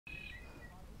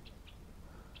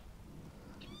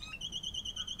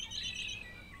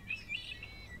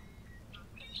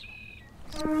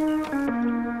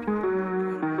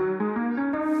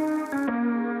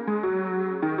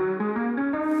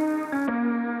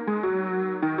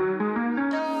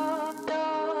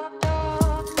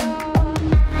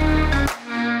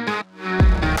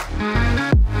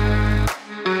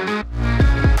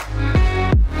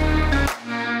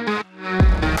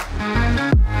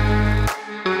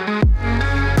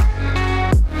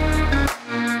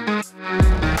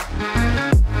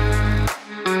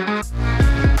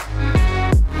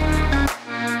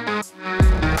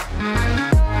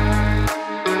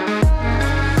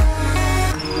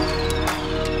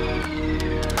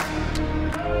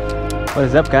What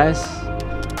is up, guys?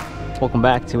 Welcome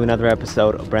back to another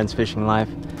episode of Brens Fishing Life.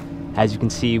 As you can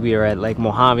see, we are at Lake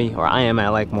Mohave, or I am at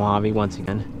Lake Mohave once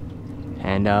again.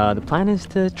 And the plan is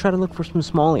to try to look for some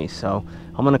smallies. So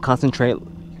I'm going to concentrate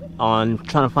on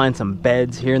trying to find some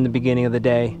beds here in the beginning of the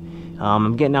day.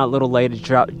 I'm getting out a little late.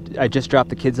 I just dropped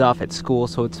the kids off at school,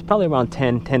 so it's probably around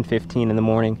 10:15 in the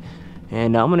morning.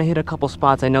 And I'm going to hit a couple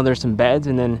spots. I know there's some beds,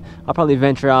 and then I'll probably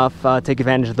venture off, take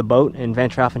advantage of the boat and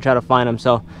venture off and try to find them.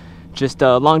 So just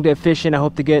a long day of fishing. I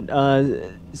hope to get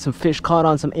some fish caught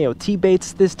on some AOT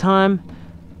baits this time.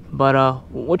 But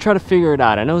we'll try to figure it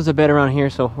out. I know there's a bed around here,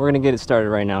 so we're going to get it started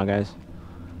right now, guys.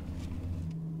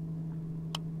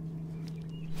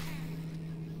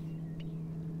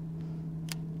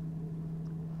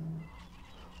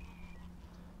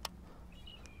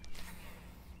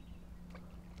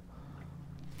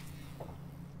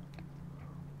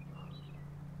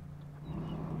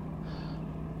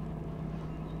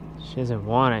 She doesn't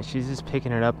want it. She's just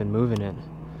picking it up and moving it.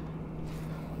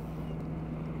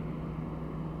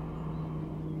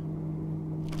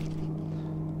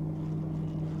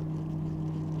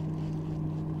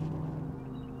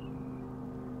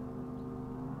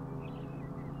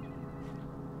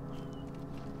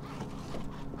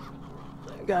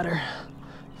 I got her.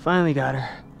 Finally got her.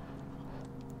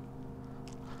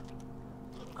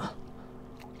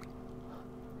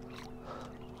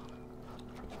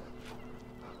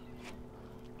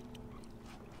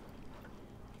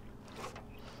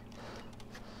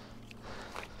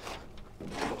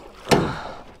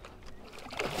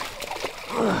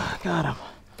 Got him.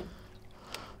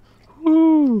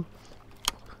 Woo!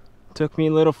 Took me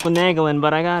a little finagling,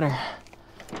 but I got her.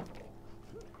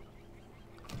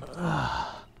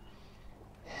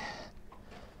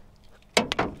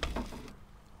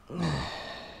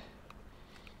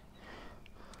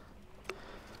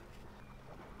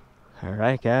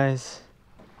 Alright, guys.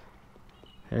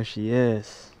 There she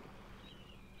is.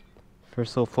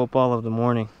 First little football of the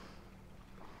morning.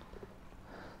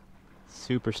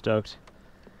 Super stoked.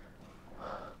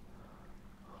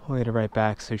 Wait her right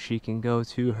back so she can go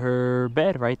to her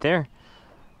bed right there.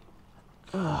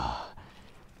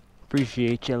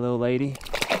 Appreciate you, little lady.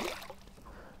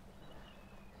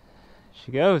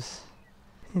 She goes.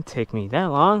 Didn't take me that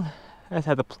long. I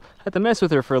had to mess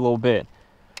with her for a little bit.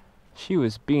 She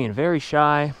was being very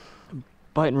shy,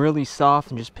 biting really soft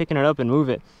and just picking it up and move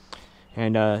it.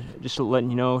 And just letting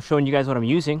you know, showing you guys what I'm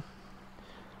using.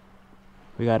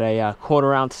 We got a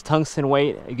 1/4 ounce tungsten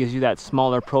weight. It gives you that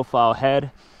smaller profile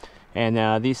head. And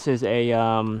this is a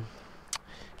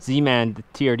Z-Man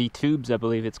TRD tubes, I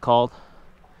believe it's called.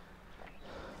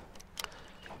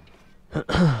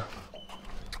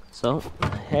 So,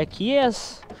 heck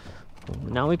yes.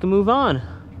 Now we can move on.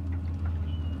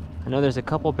 I know there's a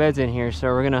couple beds in here, so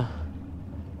we're gonna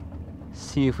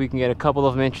see if we can get a couple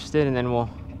of them interested, and then we'll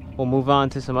move on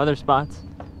to some other spots.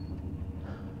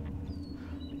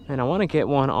 And I want to get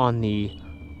one on the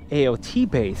AOT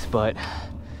base, but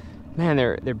man,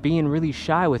 they're being really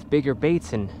shy with bigger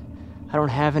baits, and I don't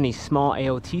have any small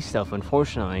AOT stuff,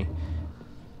 unfortunately.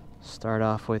 Start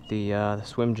off with the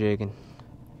swim jig and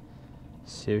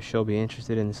see if she'll be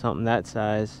interested in something that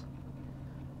size.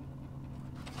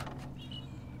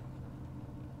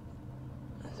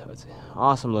 So it's an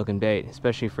awesome looking bait,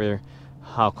 especially for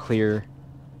how clear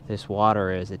this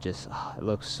water is. It just it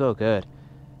looks so good.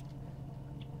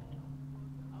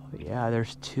 Oh, yeah,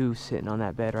 there's two sitting on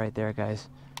that bed right there, guys.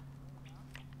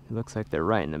 It looks like they're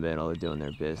right in the middle of doing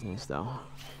their business, though.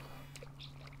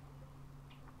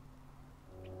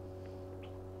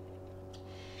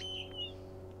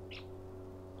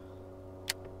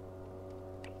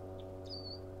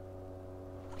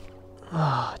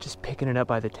 Ah, just picking it up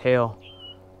by the tail.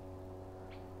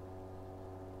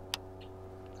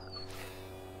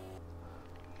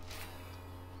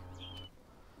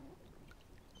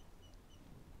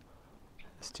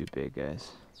 That's too big,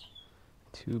 guys.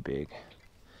 Too big.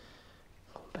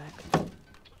 I'm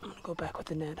gonna go back with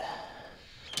the net.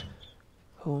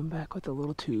 Going back with the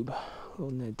little tube,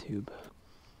 little Ned tube.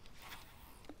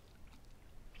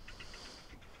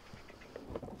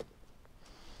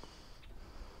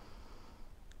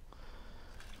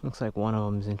 Looks like one of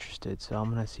them's interested, so I'm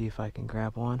gonna see if I can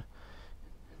grab one,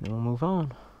 and then we'll move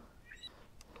on.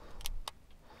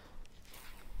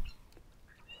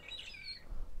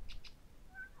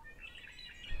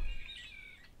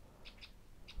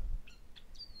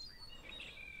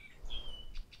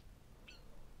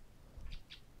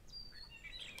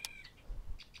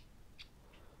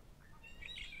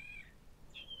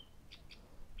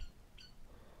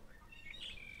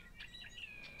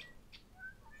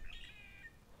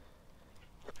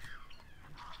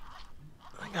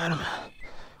 Got him.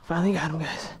 Finally got him,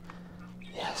 guys.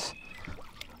 Yes.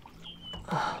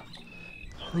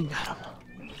 Finally got him.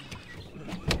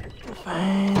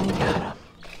 Finally got him.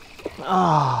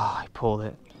 Oh, I pulled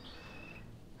it.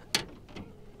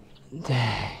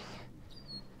 Dang.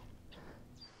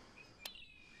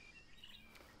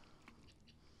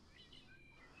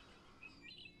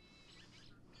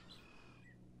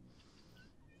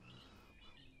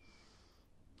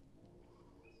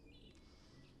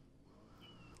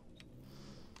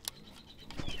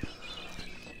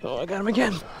 Oh, I got him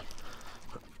again.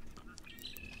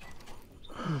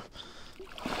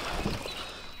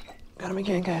 Got him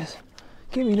again, guys.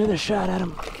 Give me another shot at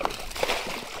him.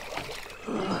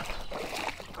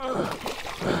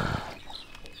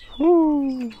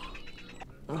 Woo!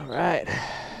 All right.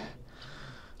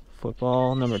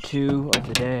 Football number 2 of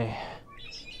the day.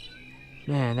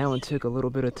 Man, that one took a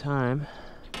little bit of time.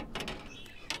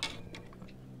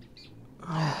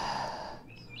 There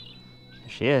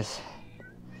she is.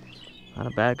 Not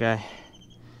a bad guy.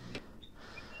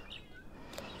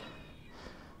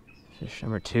 Fish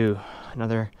number 2.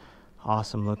 Another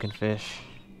awesome looking fish.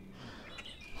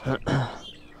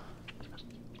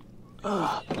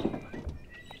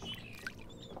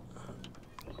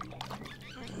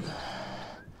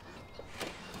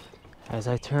 As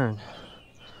I turn,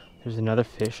 there's another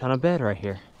fish on a bed right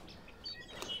here.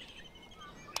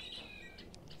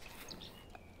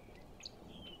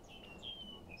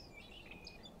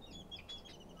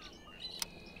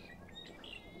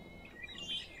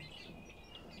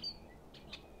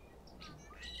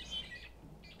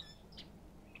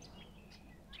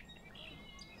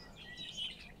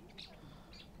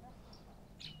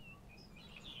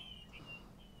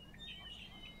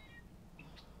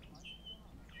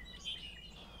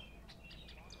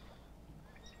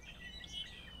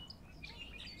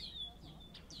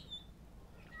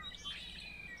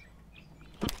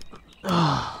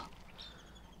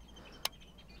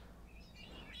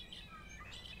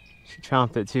 She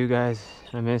chomped it too, guys.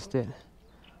 I missed it.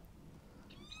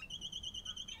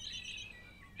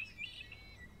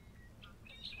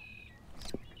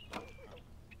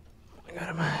 I got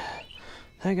him.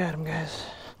 I got him, guys.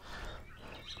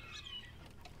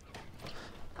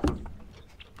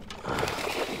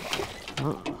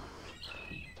 Oh.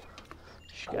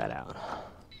 She got out.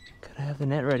 Gotta have the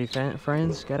net ready,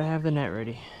 friends. Gotta have the net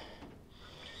ready.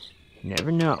 You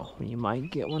never know when you might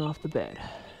get one off the bed.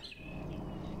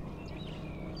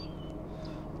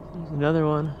 There's another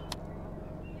one.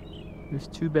 There's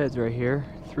 2 beds right here,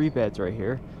 3 beds right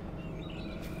here,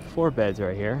 4 beds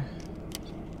right here.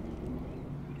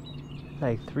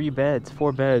 Like 3 beds,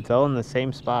 4 beds, all in the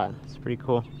same spot. It's pretty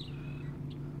cool.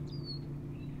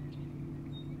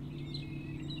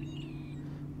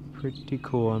 Pretty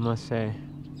cool, I must say.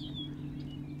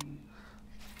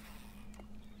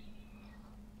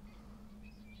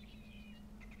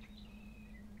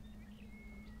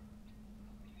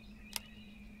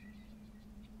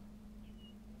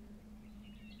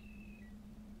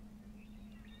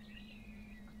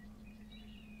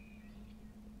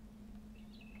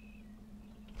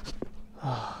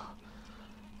 Oh,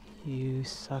 you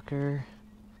sucker.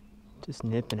 Just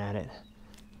nipping at it.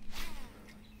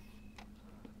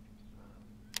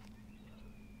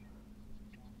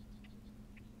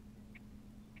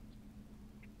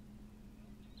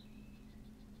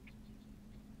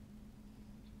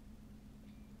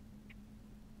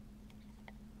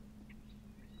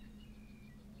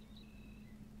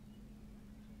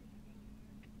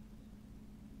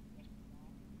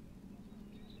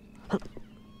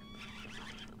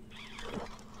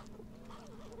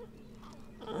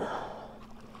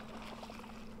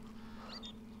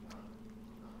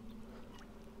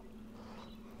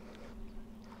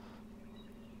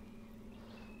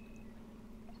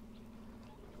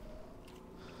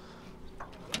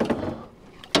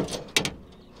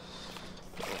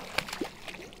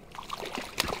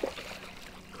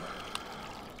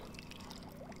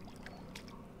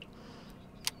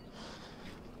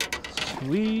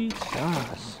 Sweet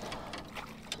sauce.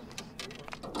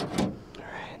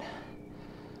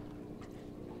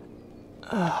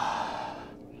 Alright.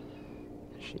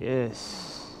 She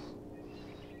is.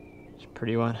 She's a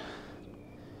pretty one.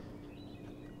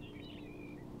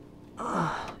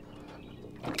 Oh,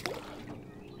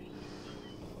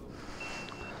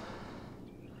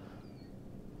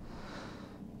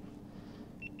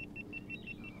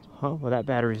 well, that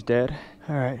battery's dead.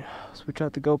 Alright, switch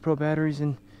out the GoPro batteries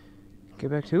and get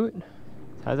back to it.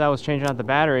 As I was changing out the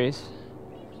batteries,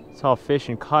 saw a fish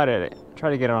and caught it.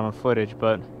 Try to get it on footage,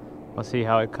 but I'll see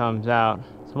how it comes out.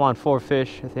 So I'm on 4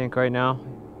 fish, I think, right now.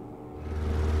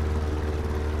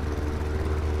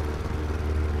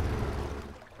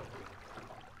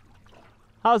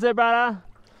 How's it, brother?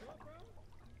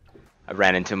 I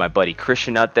ran into my buddy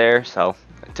Christian out there, so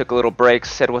I took a little break,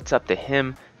 said what's up to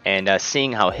him, and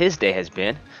seeing how his day has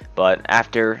been. But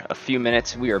after a few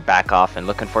minutes, we are back off and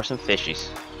looking for some fishies.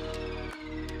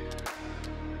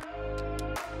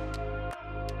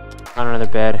 On another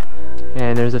bed,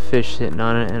 and there's a fish sitting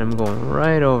on it, and I'm going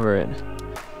right over it.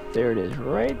 There it is,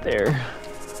 right there.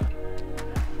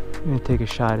 I'm gonna take a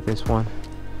shot at this one.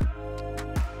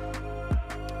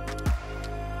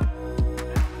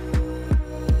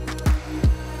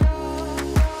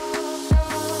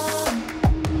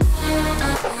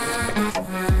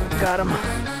 Got him.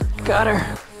 Got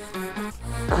her.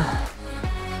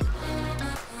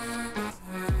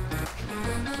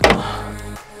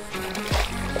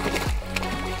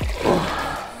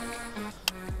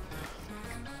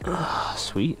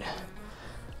 Sweet.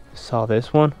 Saw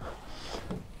this one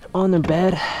on their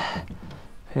bed.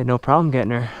 Had no problem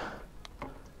getting her.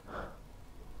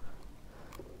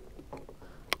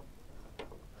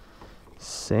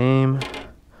 Same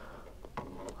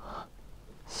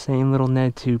little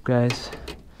Ned tube, guys.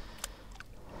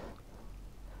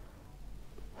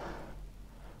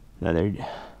 Another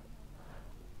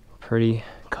pretty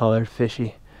colored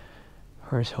fishy.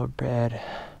 Where's her bed?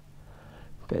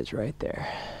 Bed's right there.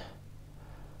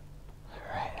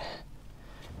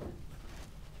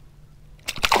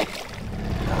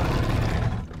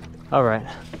 All right.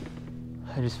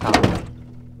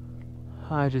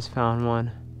 I just found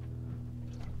one.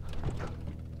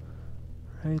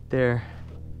 Right there.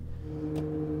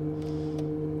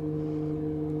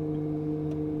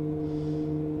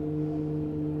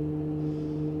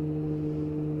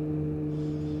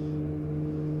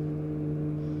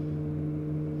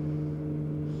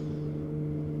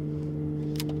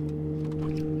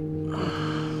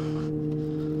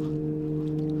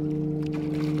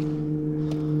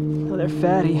 They're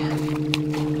fatty.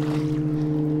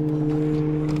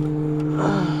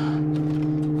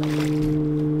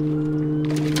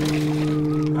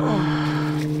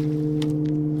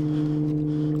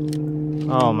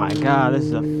 Oh my God, this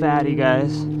is a fatty,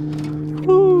 guys.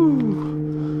 Woo!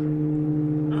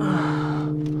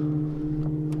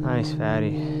 Nice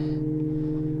fatty.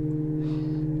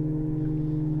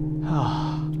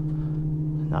 Oh,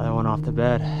 another one off the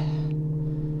bed.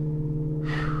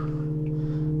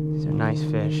 Nice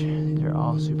fish. These are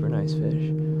all super nice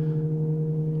fish.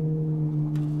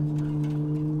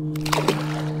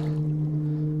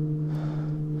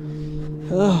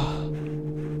 Oh,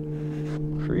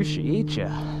 appreciate ya.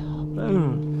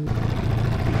 Boom.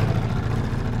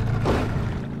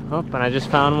 Oh, and I just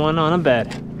found one on a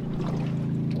bed.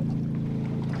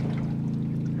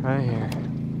 Right here.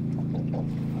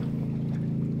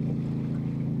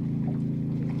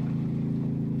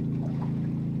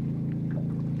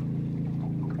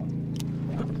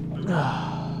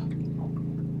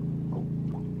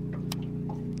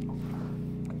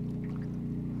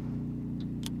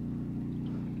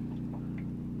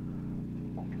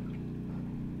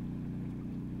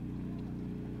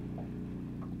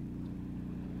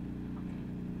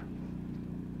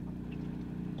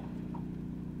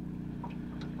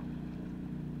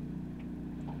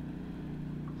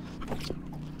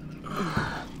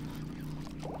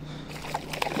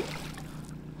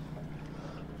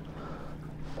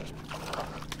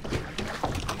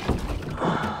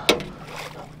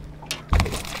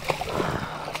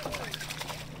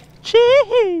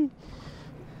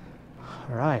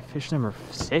 All right, fish number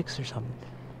 6 or something.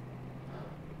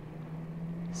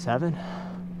 7.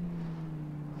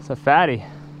 It's a fatty.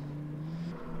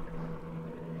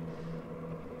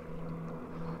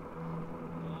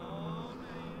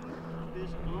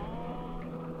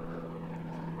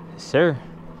 Yes, sir.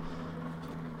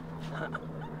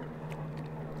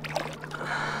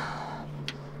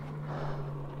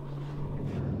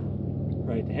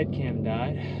 Right, the head cam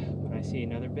died, but I see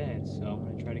another bed, so I'm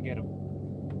gonna try to get him.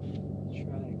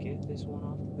 Try to get this one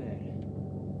off the bed.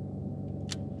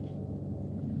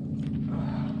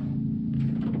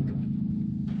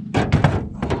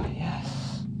 Oh,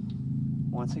 yes.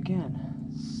 Once again,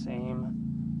 same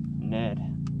Ned.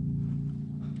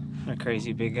 A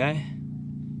crazy big guy.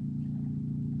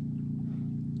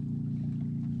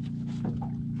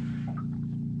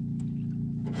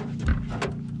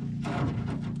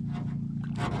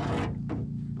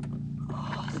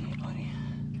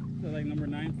 Number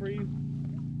 9 for you?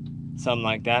 Something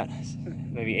like that.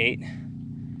 Maybe 8.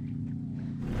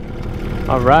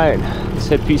 All right. I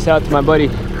said peace out to my buddy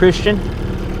Christian.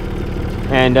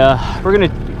 And we're going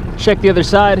to check the other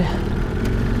side. I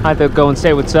have to go and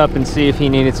say what's up and see if he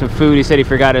needed some food. He said he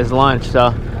forgot his lunch,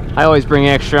 so I always bring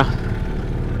extra.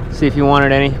 See if he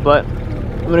wanted any. But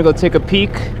I'm gonna go take a peek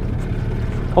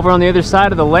over on the other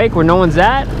side of the lake where no one's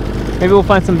at. Maybe we'll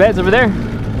find some beds over there.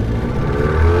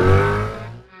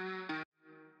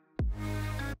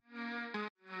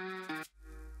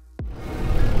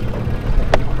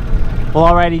 Well,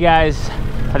 alrighty guys,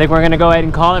 I think we're gonna go ahead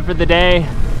and call it for the day.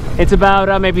 It's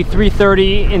about maybe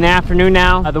 3:30 in the afternoon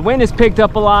now. The wind has picked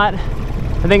up a lot.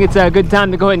 I think it's a good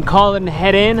time to go ahead and call it and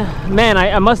head in. Man,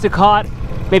 I must have caught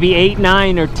maybe 8,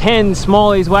 9, or 10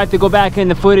 smallies. We'll have to go back in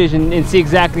the footage and see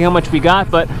exactly how much we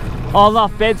got, but all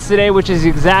off beds today, which is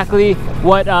exactly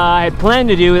what I had planned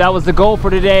to do. That was the goal for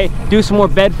today, do some more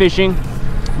bed fishing.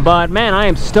 But man, I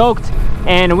am stoked,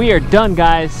 and we are done,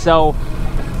 guys. So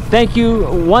thank you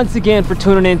once again for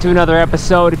tuning in to another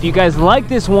episode. If you guys like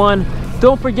this one,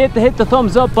 don't forget to hit the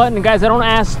thumbs up button. And guys, I don't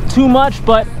ask too much,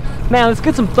 but man, let's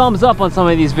get some thumbs up on some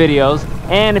of these videos.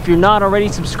 And if you're not already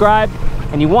subscribed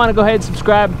and you want to go ahead and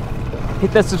subscribe,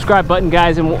 hit that subscribe button,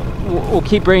 guys, and we'll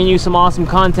keep bringing you some awesome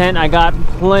content. I got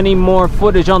plenty more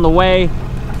footage on the way.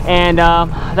 And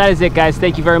that is it, guys.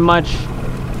 Thank you very much.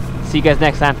 See you guys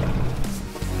next time.